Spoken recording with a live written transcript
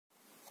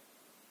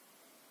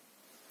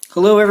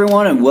Hello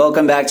everyone and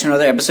welcome back to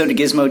another episode of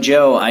Gizmo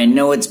Joe. I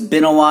know it's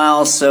been a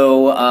while,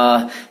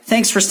 so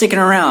thanks for sticking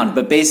around.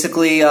 But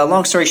basically,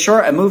 long story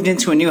short, I moved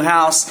into a new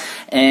house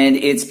and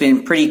it's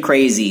been pretty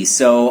crazy.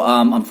 So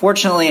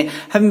unfortunately, I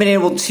haven't been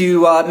able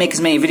to make as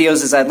many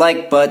videos as I'd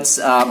like, but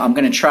I'm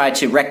going to try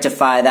to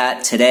rectify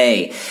that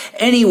today.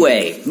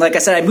 Anyway, like I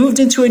said, I moved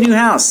into a new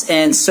house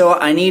and so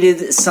I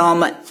needed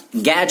some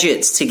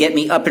gadgets to get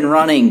me up and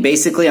running.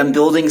 Basically, I'm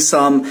building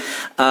some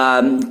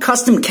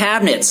custom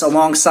cabinets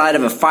alongside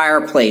of a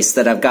fireplace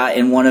that I've got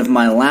in one of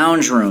my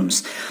lounge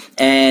rooms.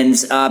 And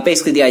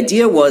basically the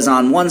idea was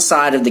on one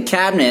side of the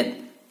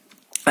cabinet,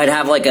 I'd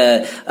have like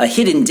a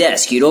hidden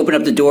desk. You'd open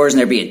up the doors and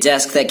there'd be a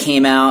desk that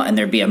came out and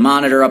there'd be a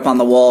monitor up on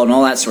the wall and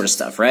all that sort of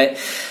stuff, right?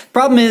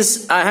 Problem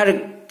is, I had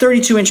a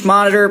 32-inch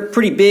monitor,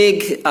 pretty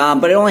big,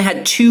 but it only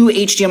had 2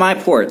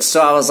 HDMI ports. So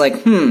I was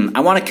like, I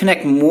want to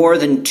connect more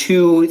than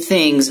 2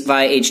 things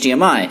via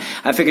HDMI.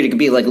 I figured it could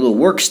be like a little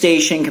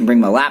workstation, can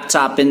bring my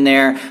laptop in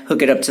there,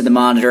 hook it up to the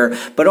monitor.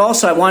 But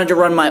also I wanted to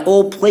run my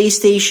old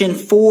PlayStation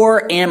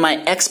 4 and my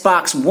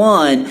Xbox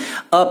One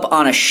up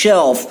on a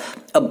shelf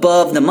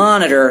above the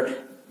monitor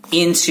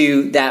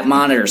into that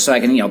monitor so I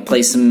can,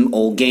 play some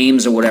old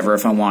games or whatever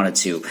if I wanted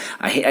to.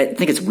 I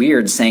think it's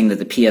weird saying that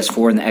the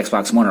PS4 and the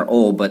Xbox One are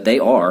old, but they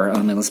are.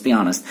 I mean, let's be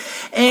honest.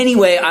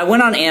 Anyway, I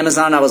went on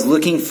Amazon. I was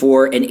looking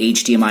for an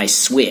HDMI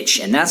switch,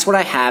 and that's what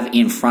I have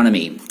in front of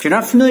me. If you're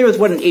not familiar with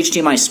what an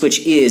HDMI switch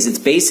is, it's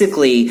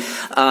basically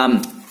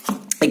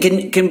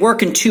it can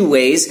work in 2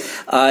 ways.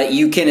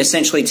 You can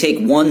essentially take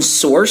one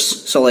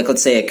source, so like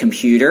let's say a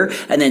computer,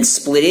 and then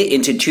split it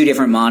into 2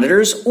 different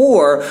monitors.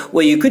 Or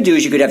what you could do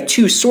is you could have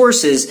 2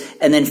 sources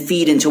and then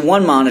feed into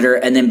one monitor,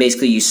 and then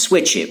basically you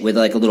switch it with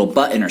like a little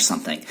button or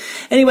something.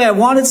 Anyway, I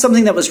wanted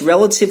something that was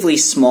relatively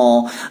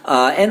small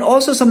and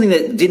also something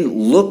that didn't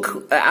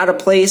look out of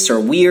place or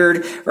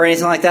weird or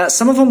anything like that.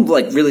 Some of them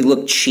like really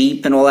look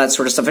cheap and all that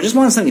sort of stuff. I just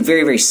wanted something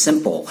very, very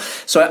simple.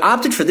 So I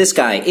opted for this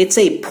guy. It's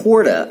a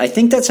Portta. I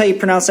think that's how you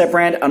pronounce that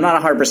brand. I'm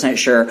not 100%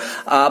 sure,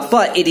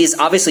 but it is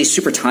obviously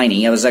super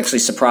tiny. I was actually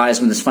surprised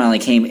when this finally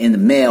came in the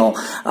mail.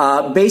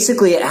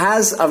 Basically, it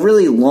has a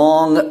really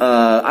long,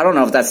 I don't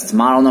know if that's its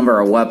model number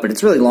or what, but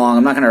it's really long.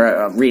 I'm not going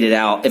to read it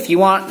out. If you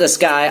want this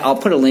guy, I'll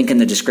put a link in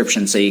the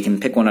description so you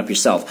can pick one up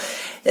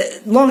yourself.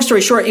 Long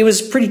story short, it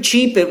was pretty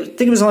cheap. I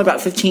think it was only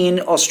about 15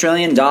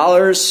 Australian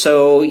dollars,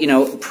 so,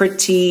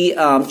 pretty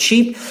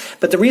cheap.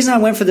 But the reason I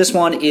went for this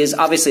one is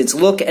obviously its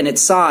look and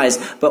its size,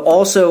 but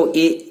also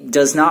it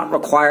does not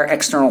require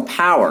external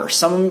power.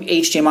 Some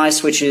HDMI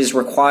switches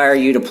require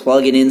you to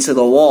plug it into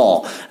the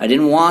wall. I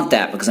didn't want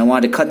that because I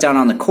wanted to cut down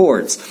on the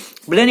cords.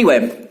 But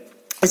anyway,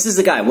 this is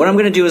the guy. What I'm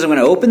going to do is I'm going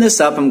to open this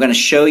up. I'm going to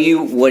show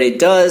you what it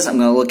does. I'm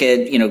going to look at,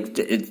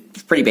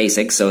 it's pretty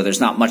basic, so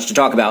there's not much to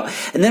talk about.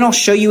 And then I'll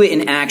show you it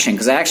in action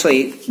because I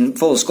actually, in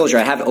full disclosure,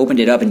 I have opened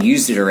it up and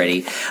used it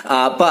already.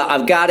 But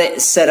I've got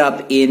it set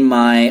up in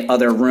my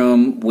other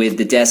room with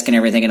the desk and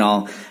everything, and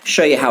I'll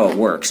show you how it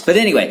works. But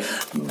anyway,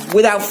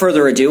 without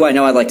further ado, I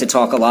know I like to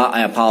talk a lot.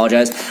 I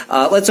apologize.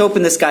 Let's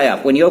open this guy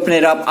up. When you open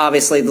it up,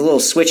 obviously the little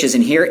switch is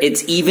in here.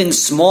 It's even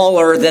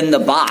smaller than the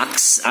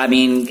box. I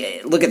mean,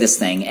 look at this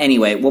thing.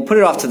 Anyway, we'll put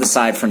it off to the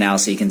side for now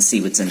so you can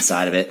see what's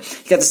inside of it.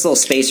 You got this little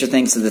spacer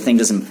thing so the thing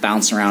doesn't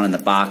bounce around in the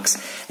box.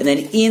 And then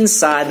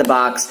inside the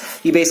box,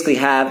 you basically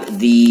have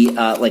the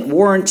like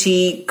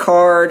warranty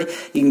card.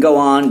 You can go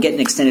on, get an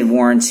extended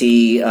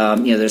warranty.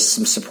 There's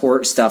some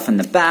support stuff in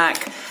the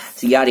back.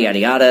 So yada, yada,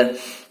 yada.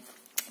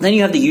 Then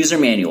you have the user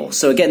manual.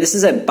 So again, this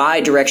is a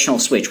bi-directional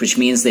switch, which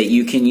means that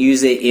you can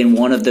use it in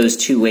one of those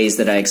 2 ways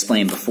that I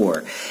explained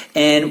before.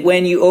 And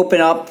when you open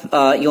up,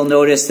 you'll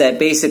notice that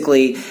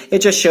basically it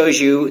just shows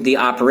you the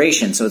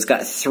operation. So it's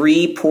got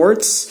 3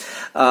 ports.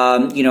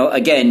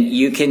 Again,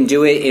 you can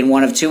do it in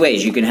one of 2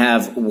 ways. You can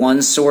have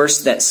one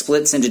source that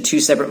splits into 2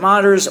 separate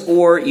monitors,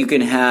 or you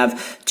can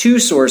have 2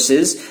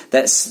 sources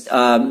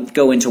that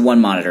go into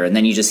one monitor, and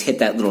then you just hit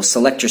that little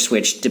selector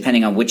switch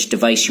depending on which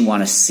device you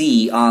want to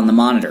see on the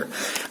monitor.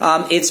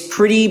 It's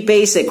pretty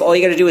basic. All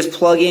you got to do is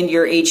plug in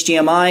your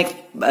HDMI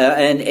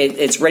and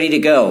it's ready to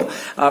go.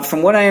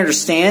 From what I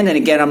understand, and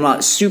again, I'm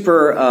not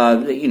super,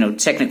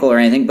 technical or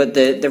anything, but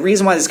the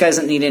reason why this guy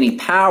doesn't need any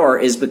power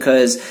is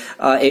because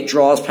it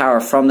draws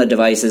power from the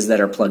devices that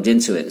are plugged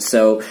into it.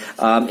 So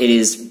it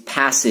is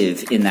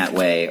passive in that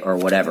way or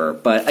whatever.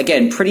 But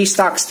again, pretty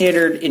stock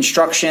standard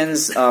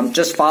instructions.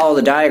 Just follow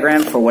the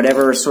diagram for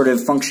whatever sort of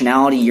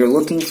functionality you're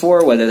looking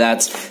for, whether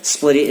that's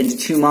split it into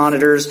 2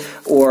 monitors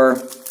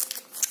or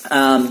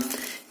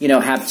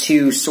have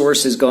 2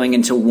 sources going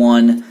into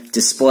one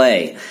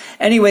display.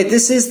 Anyway,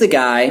 this is the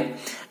guy,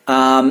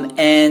 and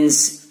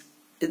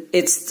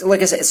it's,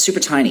 like I said, it's super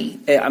tiny.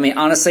 I mean,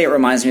 honestly, it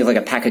reminds me of like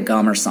a pack of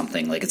gum or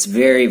something. Like, it's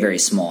very, very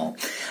small.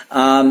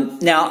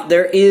 Now,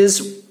 there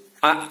is...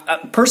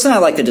 personally, I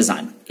like the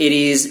design. It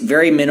is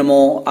very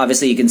minimal.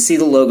 Obviously, you can see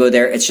the logo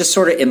there. It's just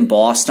sort of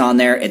embossed on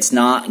there. It's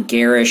not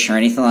garish or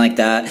anything like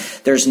that.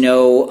 There's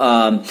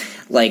no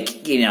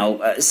like, you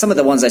know, some of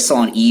the ones I saw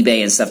on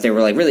eBay and stuff, they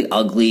were like really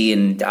ugly,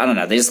 and I don't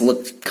know, they just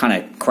looked kind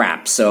of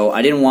crap. So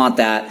I didn't want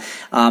that.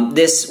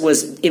 This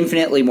was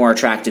infinitely more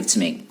attractive to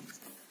me.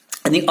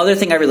 And the other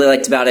thing I really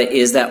liked about it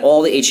is that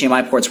all the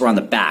HDMI ports were on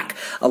the back.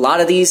 A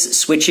lot of these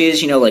switches,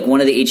 you know, like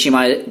one of the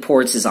HDMI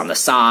ports is on the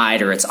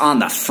side or it's on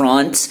the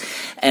front.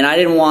 And I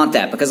didn't want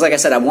that because, like I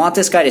said, I want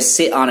this guy to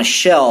sit on a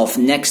shelf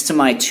next to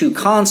my two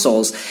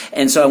consoles.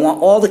 And so I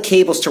want all the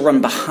cables to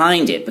run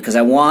behind it because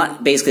I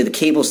want basically the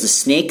cables to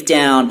snake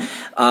down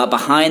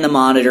behind the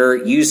monitor,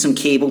 use some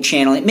cable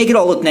channeling, make it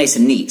all look nice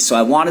and neat. So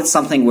I wanted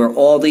something where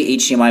all the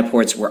HDMI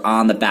ports were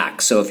on the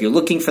back. So if you're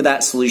looking for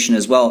that solution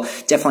as well,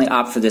 definitely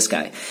opt for this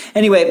guy.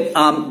 Anyway,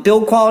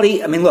 build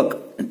quality, I mean,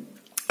 look,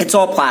 it's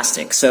all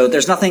plastic, so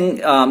there's nothing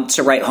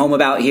to write home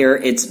about here.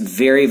 It's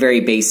very, very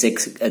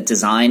basic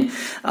design.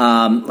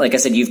 Like I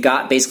said, you've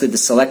got basically the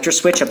selector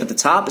switch up at the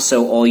top,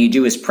 so all you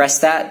do is press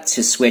that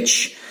to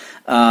switch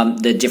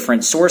the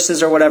different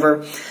sources or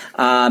whatever.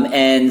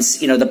 And,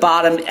 you know, the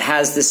bottom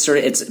has this sort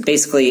of, it's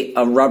basically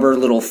a rubber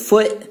little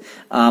foot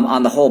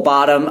on the whole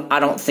bottom. I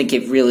don't think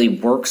it really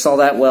works all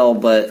that well,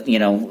 but, you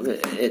know,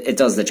 it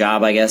does the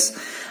job, I guess.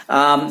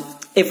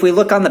 If we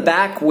look on the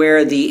back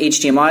where the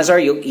HDMIs are,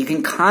 you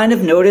can kind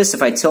of notice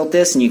if I tilt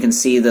this and you can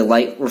see the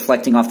light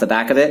reflecting off the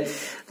back of it,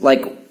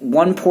 like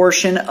one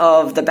portion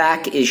of the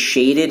back is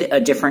shaded a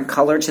different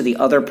color to the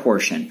other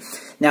portion.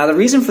 Now the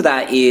reason for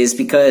that is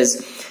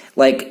because,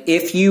 like,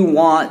 if you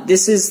want,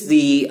 this is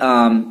the,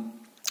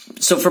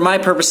 so for my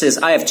purposes,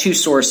 I have two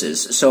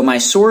sources. So my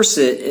source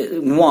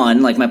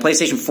one, like my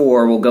PlayStation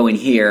 4 will go in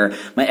here,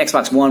 my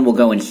Xbox One will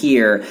go in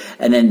here,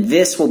 and then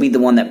this will be the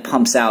one that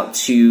pumps out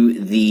to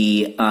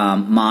the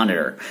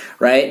monitor,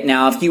 right?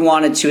 Now, if you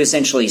wanted to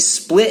essentially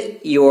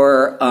split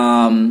your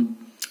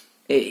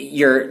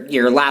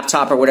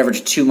laptop or whatever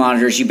to two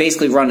monitors, you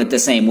basically run it the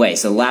same way.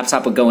 So the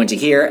laptop would go into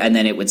here and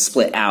then it would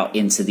split out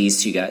into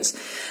these two guys.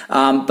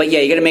 But yeah,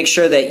 you got to make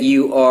sure that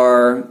you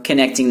are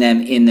connecting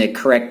them in the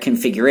correct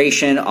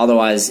configuration,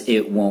 otherwise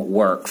it won't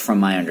work from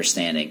my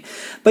understanding.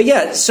 But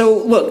yeah, so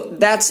look,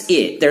 that's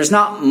it. There's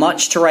not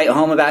much to write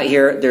home about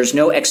here. There's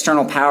no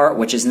external power,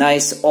 which is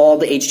nice. All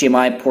the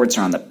HDMI ports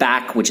are on the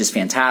back, which is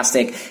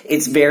fantastic.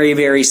 It's very,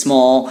 very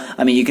small.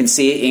 I mean, you can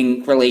see it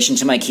in relation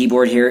to my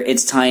keyboard here.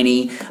 It's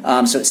tiny.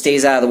 So it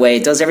stays out of the way.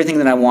 It does everything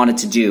that I want it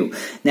to do.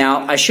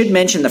 Now, I should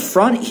mention the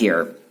front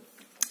here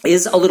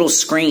is a little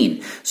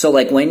screen. So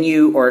like when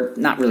you, or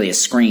not really a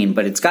screen,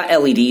 but it's got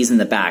LEDs in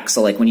the back.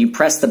 So like when you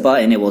press the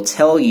button, it will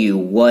tell you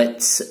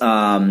what,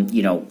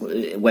 you know,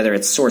 whether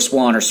it's source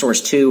 1 or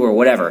source 2 or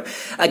whatever.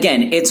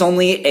 Again, it's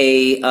only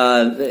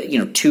a, you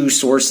know, 2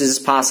 sources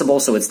possible.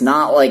 So it's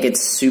not like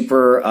it's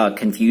super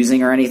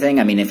confusing or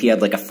anything. I mean, if you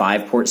had like a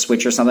 5-port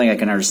switch or something, I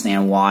can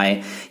understand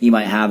why you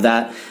might have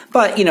that.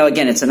 But, you know,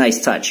 again, it's a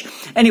nice touch.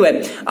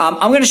 Anyway,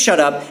 I'm going to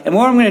shut up, and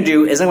what I'm going to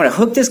do is I'm going to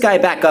hook this guy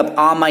back up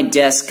on my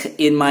desk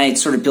in my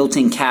sort of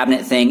built-in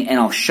cabinet thing, and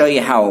I'll show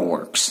you how it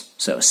works.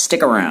 So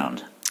stick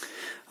around.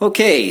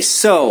 Okay,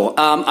 so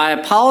I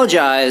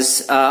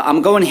apologize.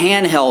 I'm going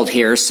handheld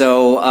here,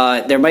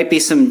 so there might be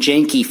some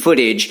janky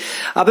footage.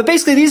 But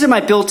basically, these are my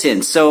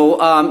built-ins.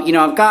 So, you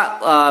know, I've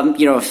got,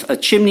 you know, a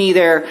chimney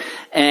there.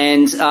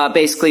 And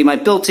basically, my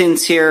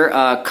built-ins here,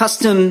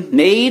 custom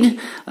made.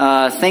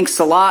 Thanks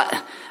a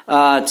lot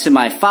to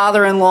my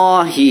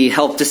father-in-law. He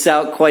helped us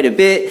out quite a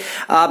bit.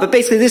 But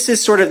basically, this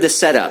is sort of the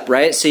setup,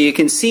 right? So you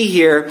can see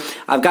here,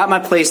 I've got my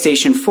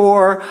PlayStation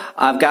 4,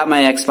 I've got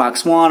my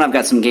Xbox One, I've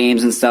got some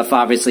games and stuff,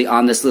 obviously,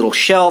 on this little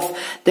shelf.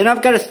 Then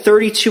I've got a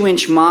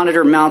 32-inch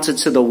monitor mounted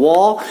to the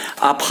wall.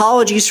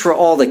 Apologies for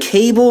all the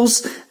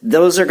cables.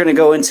 Those are going to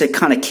go into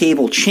kind of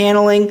cable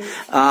channeling.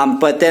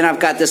 But then I've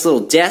got this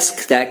little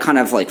desk that kind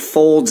of like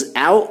folds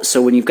out.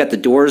 So when you've got the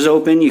doors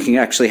open, you can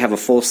actually have a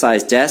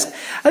full-size desk.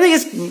 I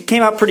think it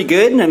came out pretty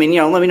good. I mean,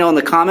 you know, let me know in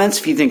the comments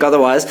if you think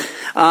otherwise.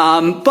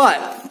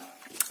 But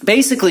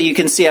basically, you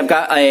can see I've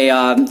got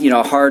a you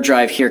know, hard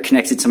drive here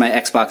connected to my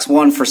Xbox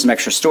One for some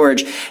extra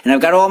storage, and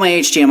I've got all my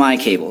HDMI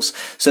cables.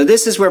 So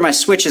this is where my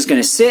switch is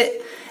going to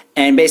sit.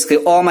 And basically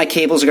all my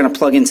cables are going to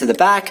plug into the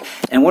back.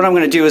 And what I'm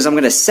going to do is I'm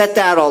going to set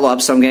that all up.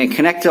 So I'm going to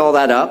connect all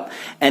that up.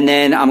 And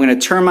then I'm going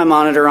to turn my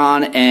monitor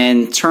on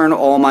and turn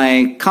all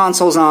my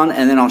consoles on.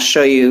 And then I'll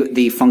show you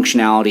the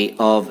functionality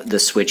of the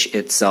switch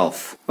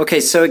itself. Okay,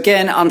 so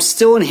again, I'm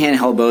still in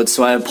handheld mode,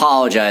 so I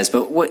apologize.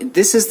 But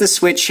this is the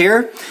switch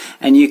here.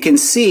 And you can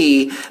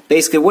see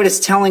basically what it's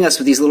telling us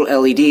with these little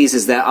LEDs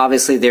is that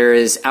obviously there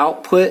is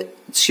output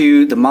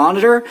to the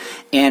monitor,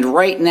 and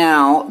right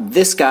now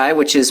this guy,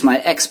 which is my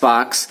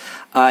Xbox,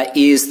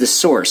 is the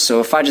source.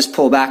 So if I just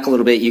pull back a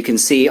little bit, you can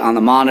see on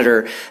the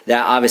monitor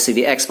that obviously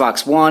the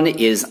Xbox One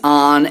is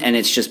on and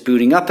it's just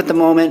booting up at the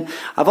moment.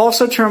 I've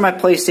also turned my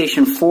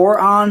PlayStation 4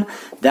 on.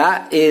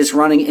 That is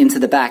running into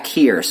the back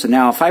here. So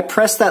now if I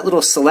press that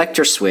little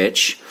selector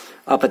switch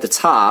up at the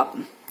top,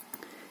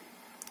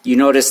 you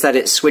notice that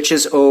it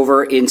switches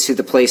over into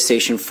the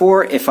PlayStation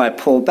 4. If I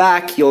pull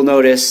back, you'll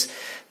notice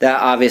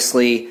that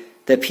obviously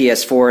the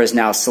PS4 is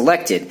now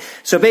selected.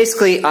 So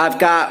basically, I've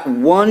got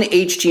one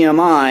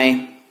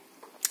HDMI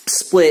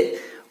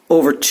split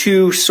over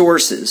two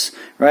sources,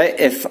 right?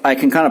 If I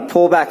can kind of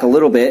pull back a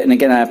little bit, and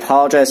again, I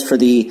apologize for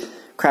the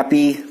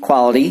crappy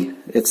quality.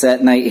 It's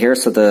at night here,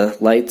 so the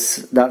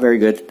light's not very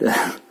good.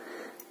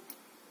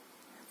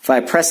 If I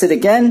press it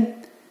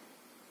again,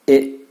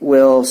 it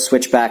will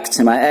switch back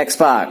to my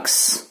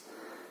Xbox.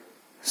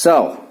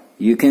 So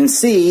you can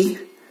see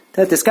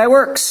that this guy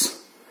works.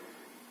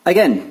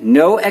 Again,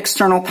 no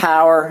external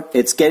power.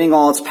 It's getting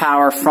all its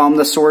power from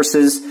the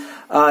sources.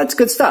 It's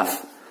good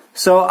stuff.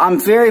 So I'm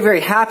very,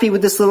 very happy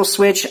with this little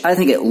switch. I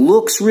think it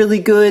looks really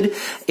good.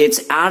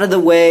 It's out of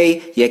the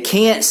way. You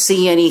can't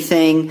see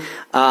anything.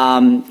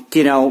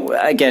 You know,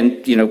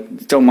 again, you know,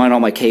 don't mind all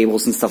my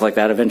cables and stuff like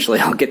that. Eventually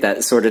I'll get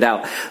that sorted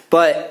out.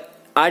 But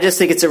I just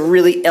think it's a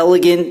really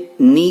elegant,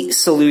 neat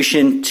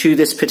solution to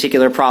this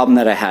particular problem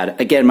that I had.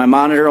 Again, my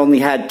monitor only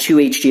had 2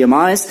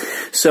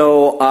 HDMIs,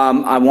 so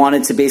I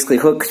wanted to basically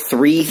hook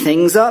 3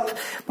 things up,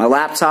 my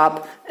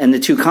laptop and the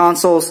 2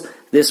 consoles.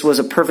 This was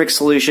a perfect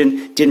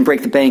solution. Didn't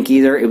break the bank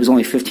either. It was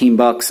only 15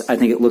 bucks. I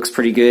think it looks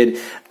pretty good.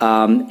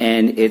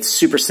 And it's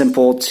super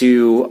simple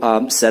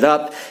to set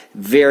up.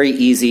 Very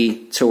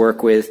easy to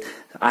work with.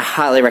 I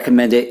highly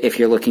recommend it if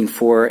you're looking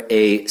for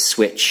a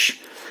Switch.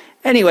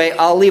 Anyway,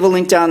 I'll leave a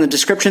link down in the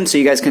description so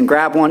you guys can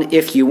grab one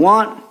if you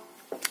want.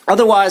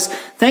 Otherwise,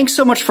 thanks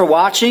so much for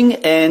watching,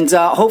 and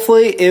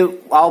hopefully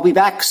I'll be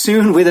back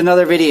soon with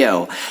another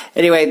video.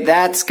 Anyway,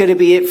 that's going to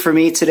be it for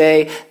me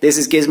today. This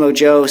is Gizmo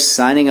Joe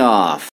signing off.